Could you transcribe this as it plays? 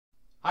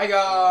Hi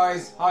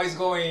guys, how is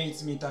going?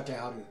 It's me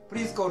Takeharu.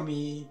 Please call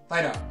me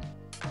Tyler.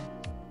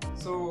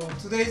 So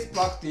today's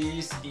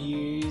practice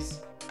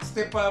is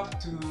step up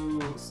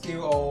to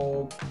skill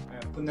of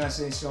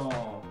pronunciation.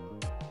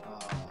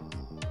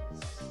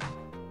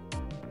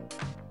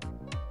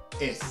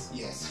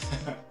 Yes.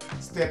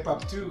 Step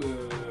up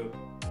to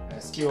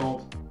skill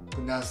of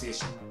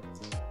pronunciation.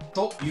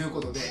 という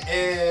ことで、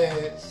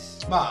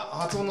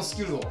発音のス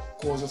キルを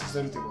向上さ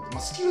せるということで、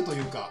スキルとい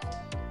うか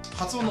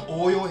発音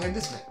の応用編で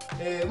す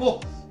ね、を、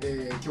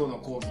今日の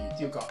講義っ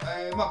ていうか、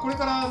これ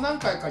から何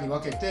回かに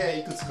分けて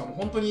いくつかも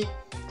本当に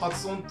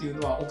発音っていう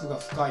のは奥が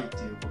深いって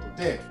いうこ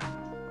とで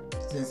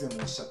先生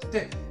もおっしゃって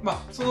て、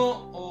その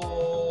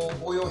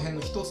応用編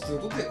の一つという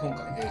ことで今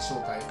回、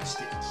紹介し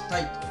ていきた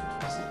いと思い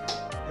ます。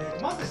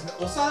まずですね、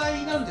おさら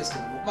いなんですけ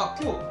ども、今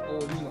日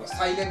言うのが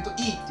サイレント E っ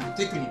ていう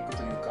テクニック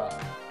というか、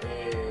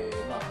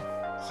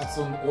発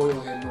音の応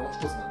用編の一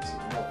つなんですけ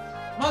ども、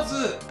ま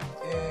ず、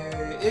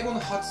英語の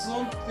発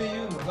音って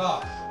いうの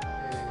が、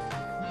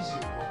26、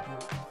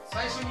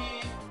最初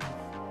に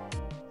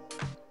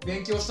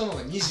勉強したの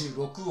が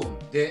26音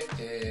で、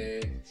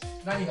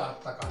何があっ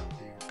たかっ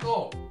ていう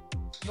と、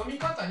読み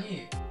方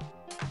に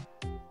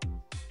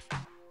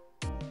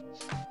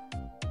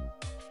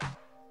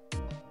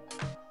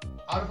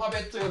アルファベ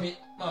ット読み、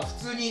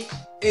普通に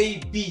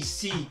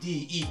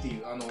A、B、C、D、E ってい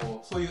う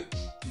そういう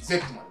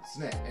Z までです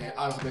ね、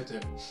アルファベット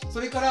読み。そ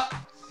れから、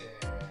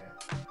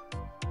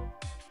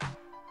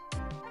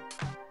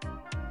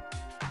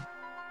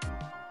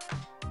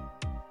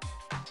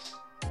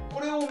こ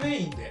れをメ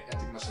インでやっ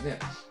てきましたね。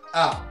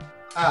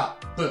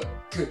ブ、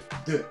ク、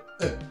ドゥ、っ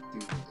ていう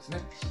ことです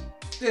ね。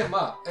で、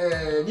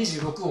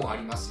26音あ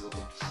りますよと。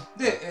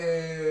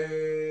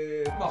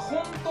で、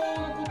本当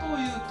のことを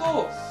言う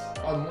と、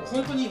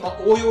本当に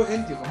応用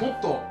編っていうか、も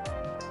っと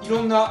い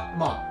ろんな、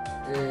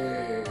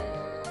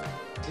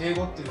英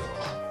語っていうの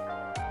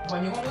は、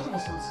日本語でも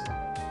そうですけど、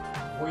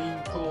母音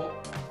と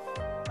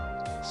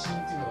子音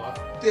っていうのがあ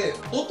って、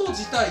音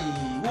自体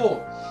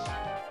を、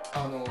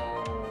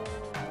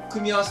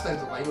組み合わせたり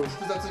とかいろいろ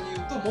複雑に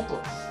言うともっと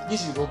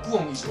26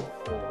音以上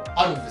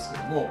あるんですけ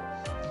ども、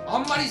あ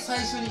んまり最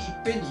初にいっ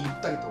ぺんに言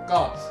ったりと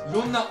かい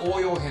ろんな応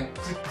用編、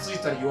くっつい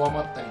たり弱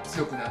まったり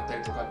強くなった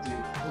りとかっていう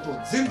ことを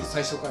全部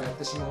最初からやっ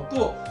てしまうと、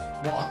もう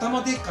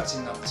頭でっかち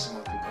になってしま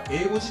うというか、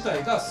英語自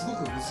体がすご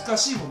く難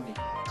しいものに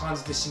感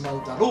じてしま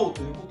うだろう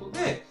ということ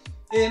で、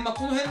こ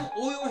の辺の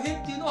応用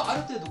編っていうのはあ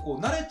る程度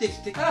慣れてき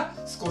てから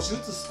少し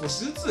ずつ、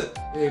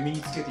身に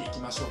つけていき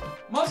ましょうと。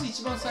まず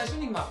一番最初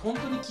に、本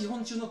当に基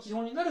本中の基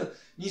本になる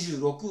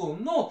26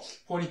音の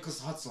フォニック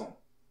ス発音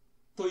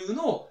という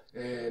のを、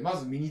ま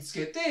ず身につ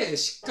けて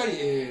しっか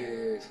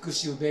り、復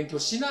習勉強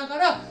しなが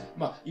ら、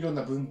いろん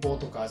な文法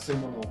とかそうい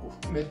うものを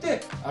含め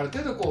てある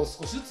程度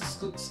少しずつ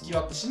スキル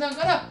アップしな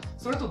がら、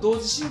それと同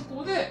時進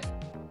行で、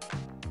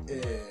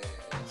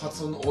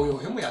発音の応用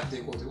編もやって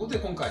いこうということで、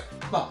今回、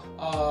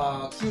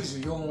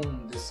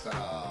94ですか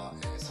ら、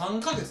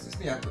3ヶ月です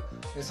ね、約。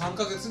3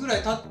ヶ月ぐら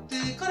い経っ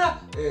てか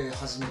ら、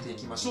始めてい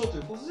きましょうと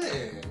いうこと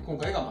で、今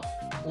回が、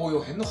応用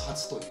編の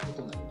初というこ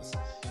とになります。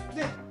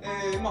で、フ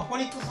ォ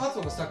ニックス発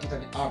音がさっき言った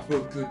よう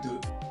に、ブ、ク、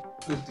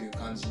ドゥっていう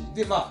感じ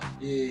で、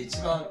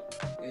一番、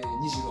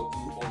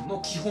26音の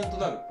基本と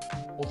なる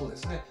音で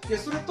すね。で、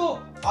それと、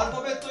アルフ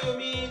ァベット読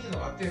みっていうの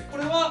があって、こ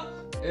れは、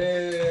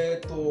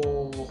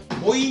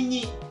母音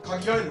に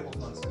限られること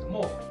なんですけど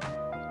も、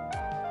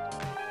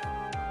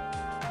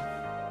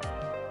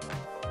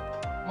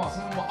そ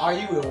のままあ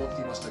いうえおって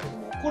言いましたけど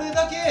も、これ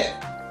だけ、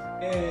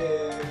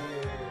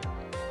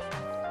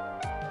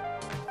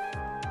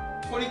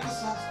フォニック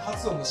ス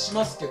発音もし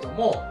ますけど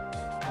も、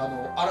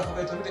アルファ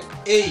ベットで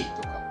A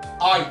とか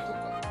I とか、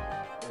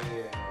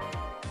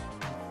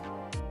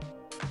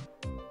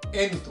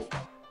N とか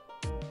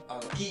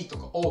E と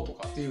か O と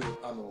かっていう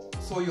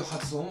そういう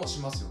発音をし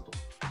ますよと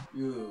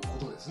いうこ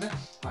とですね。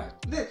はい。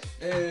で、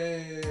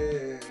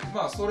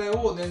それ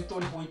を念頭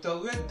に置いた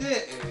上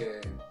で、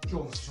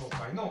今日の紹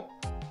介の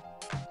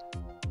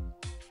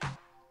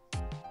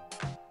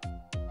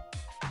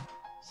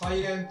サ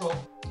イレント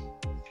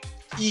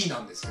E な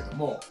んですけど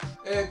も、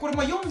これ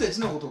読んで字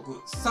のごと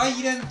くサ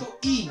イレント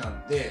E な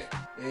んで、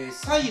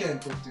サイレン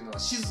トっていうのは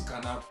静か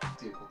なっ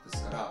ていうことで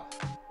すから、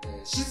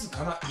静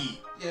かな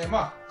E。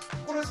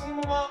これその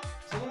ま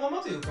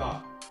まという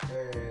か、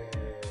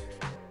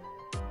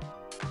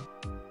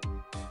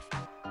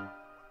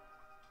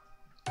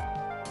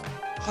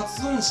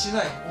発音し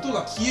ない、音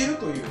が消える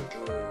という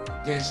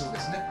現象で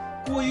すね。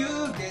こうい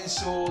う現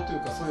象という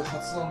か、そういう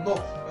発音の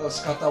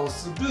仕方を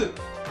する、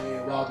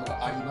ワード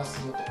があります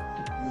よというこ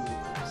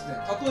とですね。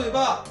例え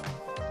ば、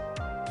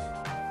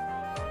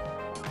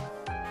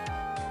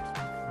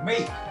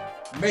make。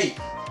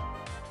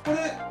これ、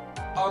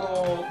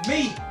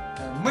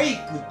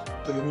make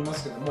と読みま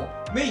すけども、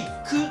make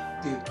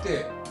って言っ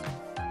て、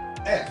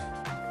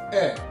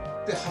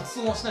で発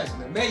音はしないですよ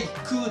ね。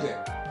make で、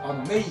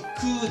make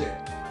で、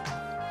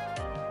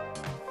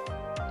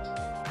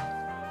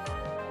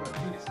これ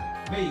U ですね。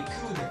make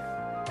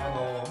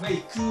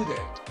で、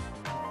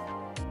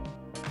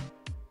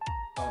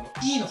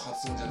E の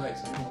発音じゃないで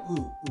すよね。こ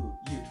の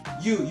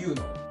U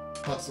の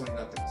発音に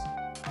なってます。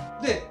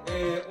で、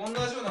同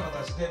じような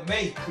形で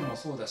make も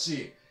そうだ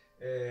し、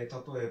例え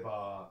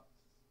ば、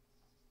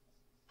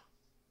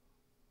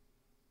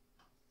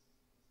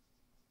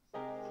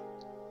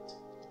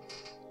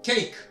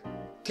cake、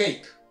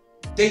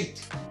date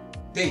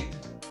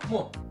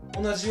も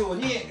同じよう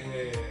に、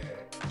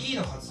E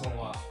の発音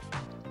は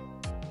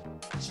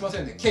しま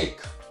せんね。cake、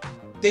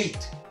date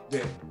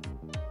で、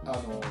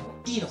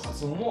E の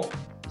発音を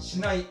し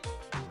ない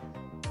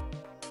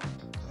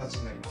形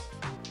になります。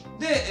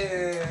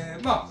で、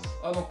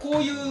こ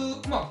ういう、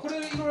これ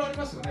いろいろあり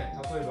ますよね。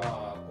例え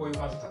ば、こういう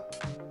感じだ。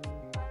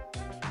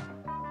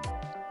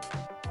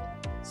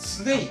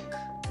スネ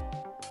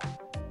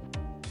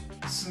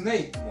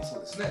ークもそう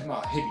ですね。ヘビも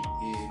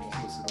そ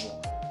うですけど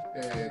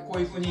も、こ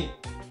ういうふうに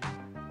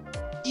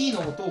E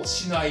の音を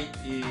しない、と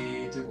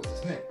いうことで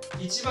すね。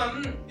一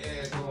番、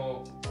こ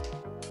の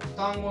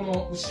単語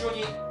の後ろ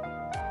に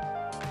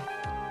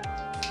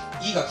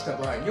E が来た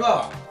場合に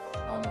は、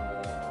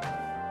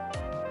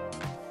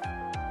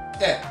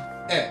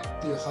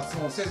っていう発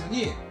音をせず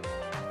に、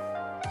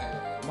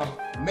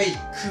make、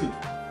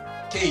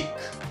cake、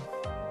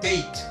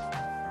date、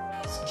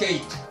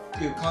skate っ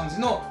ていう感じ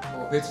の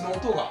別の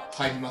音が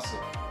入ります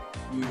よ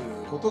という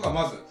ことが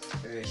まず、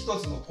一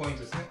つのポイン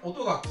トですね。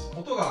音が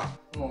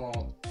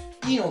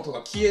E の音が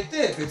消え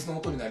て別の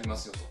音になりま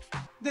すよと。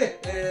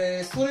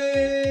で、そ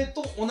れ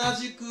と同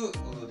じく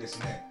です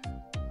ね、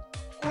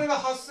これが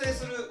発生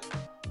する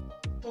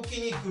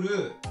時に来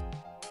る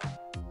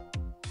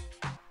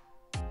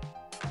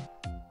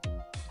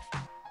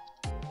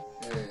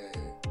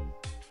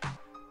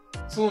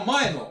その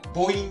前の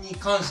母音に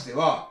関して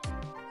は、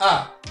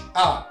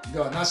で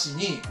はなし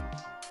に、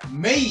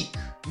make。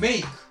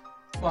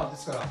で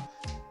すから、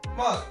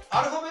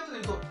アルファベット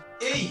で言うと、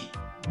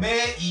め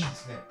いで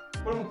すね。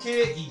これも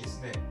KE です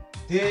ね。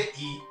でい、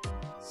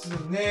す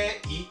ね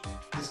い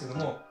ですけど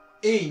も、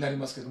になり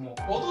ますけども、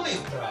音で言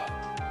ったら、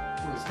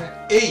そうです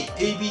ね。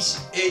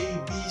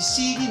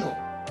ABCD の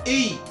A と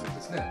いうこと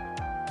ですね。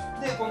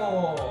で、こ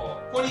の、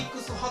フォニック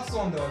ス発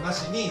音ではな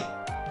しに、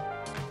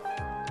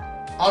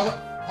アルフ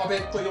ァベ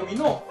ット読み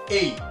の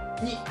A に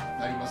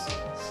なりますよ。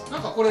な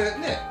んかこれ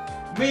ね、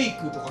メイ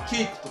クとか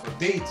ケークとか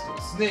デイツと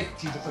かスネーク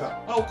聞いてた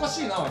ら、おか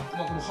しいな、こ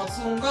の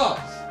発音が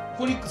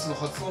フォニックスの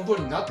発音通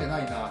りになってな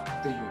いなっ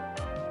ていう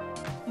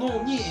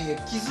のに、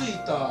気づい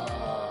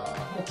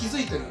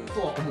てる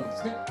とは思うんで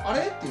すね。あ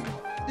れっていうの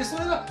は。で、そ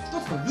れが一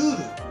つのルー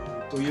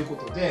ルというこ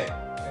とで、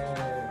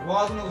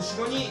ワードの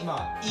後ろに、E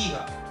が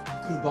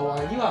来る場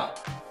合には、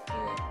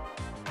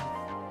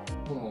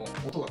この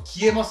音が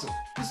消えますよ。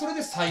で、それ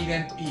でサイレ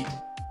ント E と。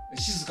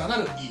静かな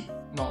る E。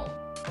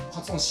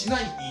発音しな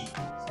い E です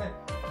ね。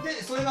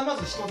で、それがま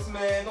ず一つ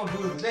目のル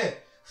ール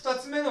で、二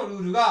つ目のル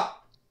ールが、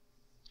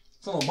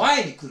その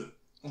前に来る。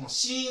この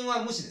子音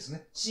は無視です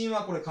ね。子音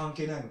はこれ関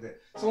係ないので、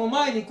その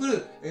前に来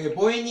る、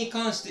母音に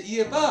関して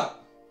言えば、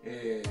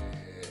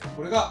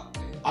これが、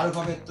アルフ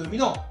ァベット読み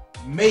の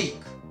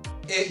make、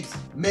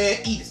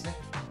めいですね。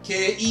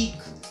ケイク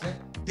です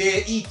ね。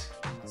デイク、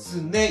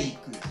スネイ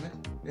クです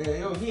ね。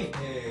ように、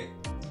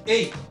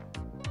エイ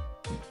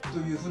と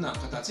いうふうな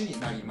形に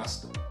なりま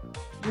す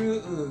とい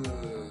う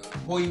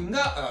母音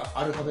が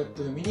アルファベット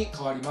読みに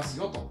変わります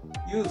よと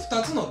いう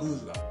2つのル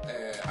ールが、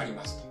あり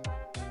ますと。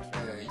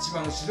一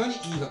番後ろに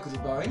E が来る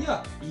場合に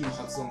は E の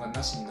発音が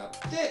なしになっ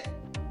て、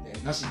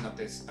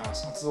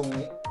発音を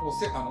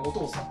音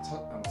を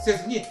せ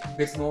ずに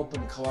別の音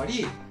に変わ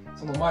り、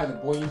その前の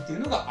母音っていう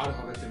のがアルフ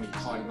ァベット読みに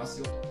変わります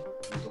よと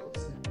いうところで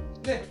すね。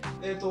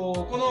で、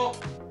この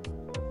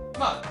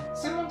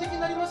専門的に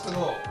なりますけど、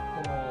この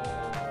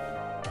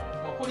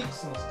フォニック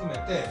スも含め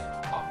て、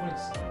フォニック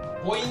ス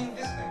母音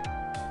ですね。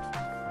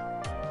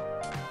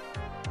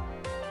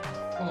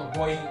この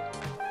母音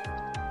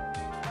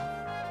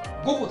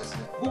5個です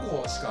ね。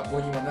5個しか母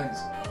音はないんで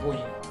すよ。母音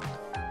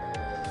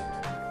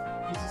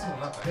5つの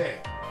中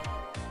で、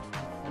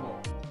この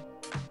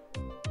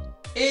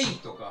A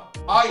とか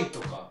I と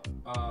か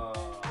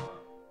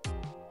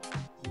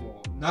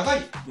長い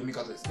読み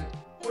方ですね。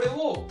これ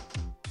を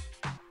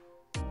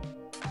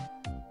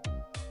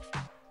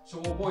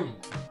小母音に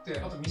なって、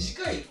あと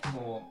短いこ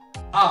の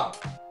と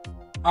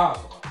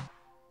か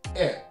っ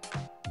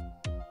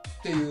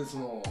ていうそ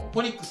のフ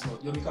ォニックスの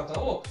読み方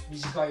を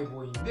短い母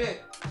音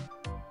で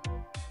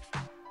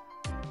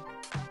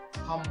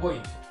半母音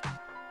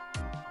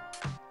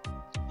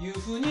という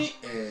ふうに、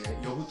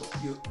呼ぶと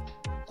いう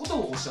こと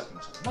をおっしゃって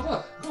ました。た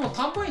だこの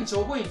単母音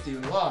長母音ってい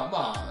うの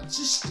は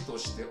知識と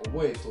して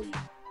覚えて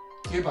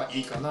おけば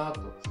いいかな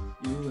とい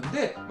う部分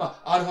で、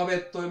アルファベ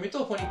ット読み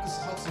とフォニック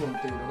ス発音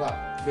っていうの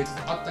が別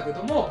であったけ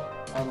ども、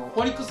フ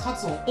ォニックス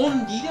発音オ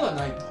ンリーでは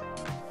ないと。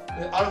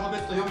アルファベ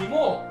ット読み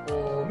も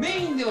メ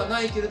インではな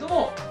いけれど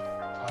も、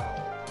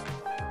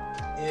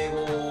英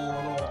語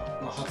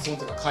の発音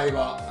というか会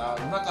話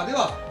の中で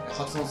は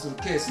発音する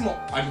ケースも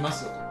ありま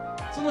すよと。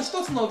その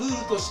一つのル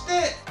ールとし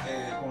て、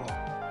この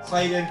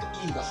サイレント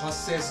E が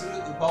発生する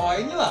場合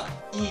には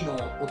E の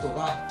音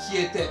が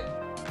消えて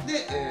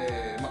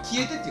で、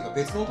消えてっていうか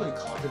別の音に変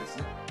わってです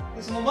ね、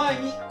でその前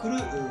に来る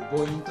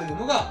母音という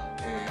のが、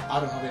ア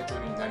ルファベット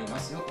になりま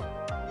すよとい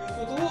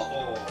うこと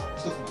を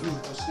一つのルー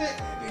ルとして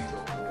勉強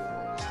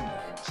してもら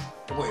いました。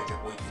覚えて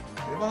おいてい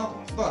ただければなと思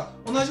います。だか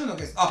ら同じような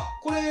ケース、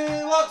こ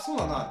れはそう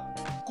だな、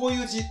こうい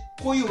う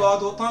ワー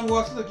ド、単語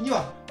が来た時に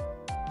は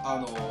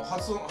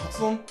発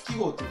音記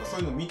号っていうかそう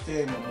いうのを見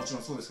てももちろ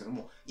んそうですけど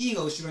も、E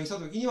が後ろに来た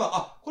時に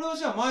は、これは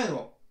じゃあ前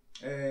の、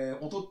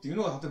音っていう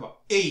のが例えば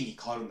A に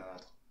変わるんだな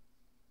と。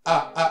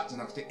じゃ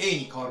なくて A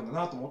に変わるんだ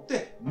なと思っ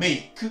て、メ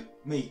イクっ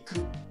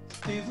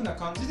ていう風な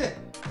感じで、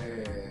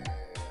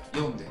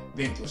読んで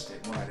勉強し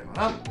てもらえれ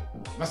ばなと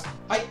思います。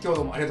はい、今日は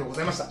どうもありがとうご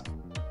ざいました。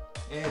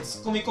ツ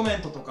ッコミコメ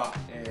ントとか、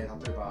例え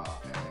ば、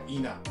いい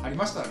なあり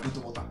ましたらグッ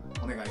ドボタン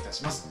お願いいた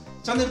します。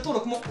チャンネル登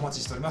録もお待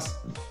ちしております。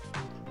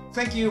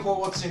Thank you for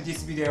watching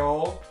this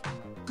video.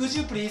 Could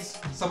you please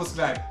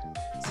subscribe?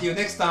 See you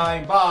next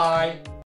time. Bye.